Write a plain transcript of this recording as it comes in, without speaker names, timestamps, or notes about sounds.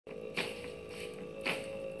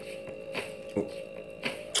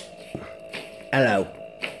Hello,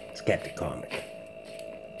 it's Captain Comic.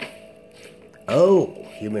 Oh,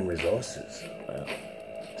 Human Resources. Well,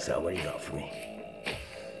 so what do you got for me?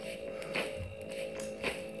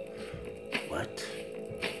 What?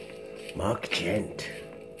 Mark Gent.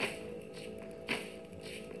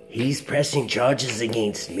 He's pressing charges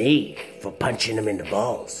against me for punching him in the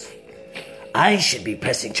balls. I should be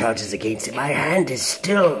pressing charges against him. My hand is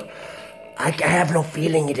still... I have no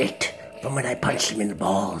feeling in it from when I punched him in the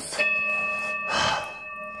balls.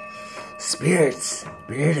 Spirit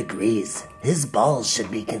agrees. His balls should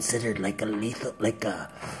be considered like a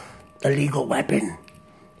legal weapon.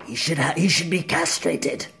 He should be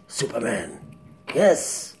castrated, Superman.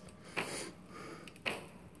 Yes.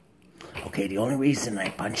 Okay, the only reason I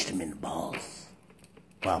punched him in the balls,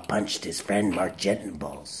 punched his friend Mark Gent in the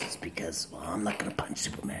balls, is because, I'm not gonna punch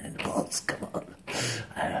Superman in the balls. Come on.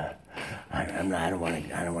 I don't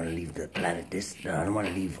want to leave the planet I don't want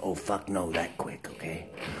to leave. Oh fuck no, that quick. Okay,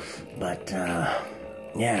 but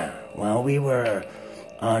yeah. Well, we were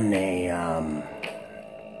on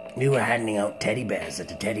we were handing out teddy bears at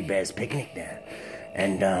the teddy bears picnic there,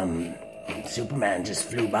 and Superman just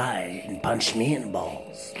flew by and punched me in the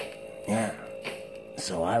balls. Yeah.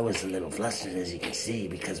 So I was a little flustered, as you can see,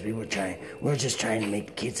 because we were just trying to make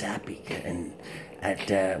the kids happy, and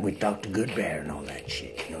with Dr. Goodbear and all that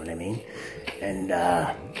shit, you know what I mean? And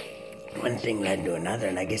one thing led to another,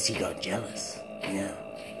 and I guess he got jealous. Yeah.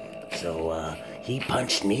 So he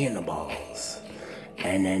punched me in the balls,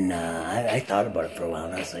 and then I thought about it for a while,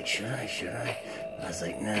 and I was like, should I? I was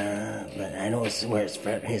like, nah. But I know where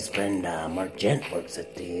his friend Mark Gent works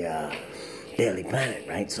at the Daily Planet,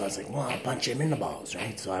 right? So I was like, I'll punch him in the balls,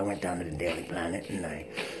 right? So I went down to the Daily Planet, and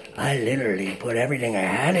I literally put everything I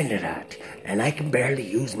had into that, and I can barely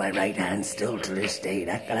use my right hand still to this day.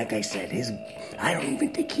 Like I said, I don't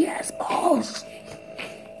even think he has balls.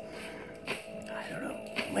 I don't know.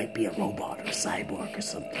 He might be a robot or a cyborg or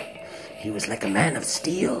something. He was like a man of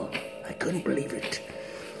steel. I couldn't believe it.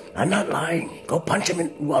 I'm not lying. Go punch him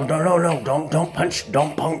in. Well, no. Don't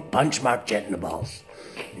punch Mark Gent in the balls.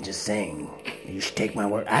 I'm just saying, you should take my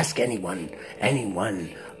word. Ask anyone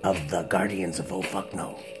of the Guardians of Oh Fuck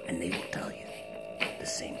No, and they will tell you the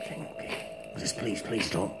same thing, okay? Just please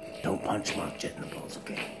don't punch Mark Gent in the balls,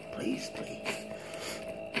 okay? Please.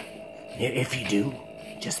 If you do,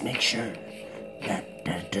 just make sure that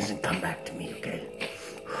it doesn't come back to me, okay?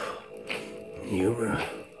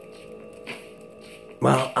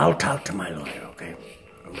 Well, I'll talk to my lawyer, okay?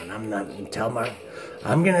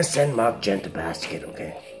 I'm gonna send Mark Gent a basket,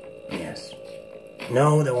 okay? Yes.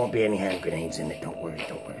 No, there won't be any hand grenades in it. Don't worry,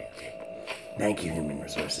 okay? Thank you, Human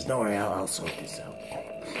Resources. Don't worry, I'll sort this out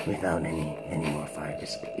without any more fire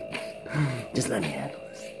escapes. Just let me handle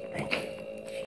this. Thank you.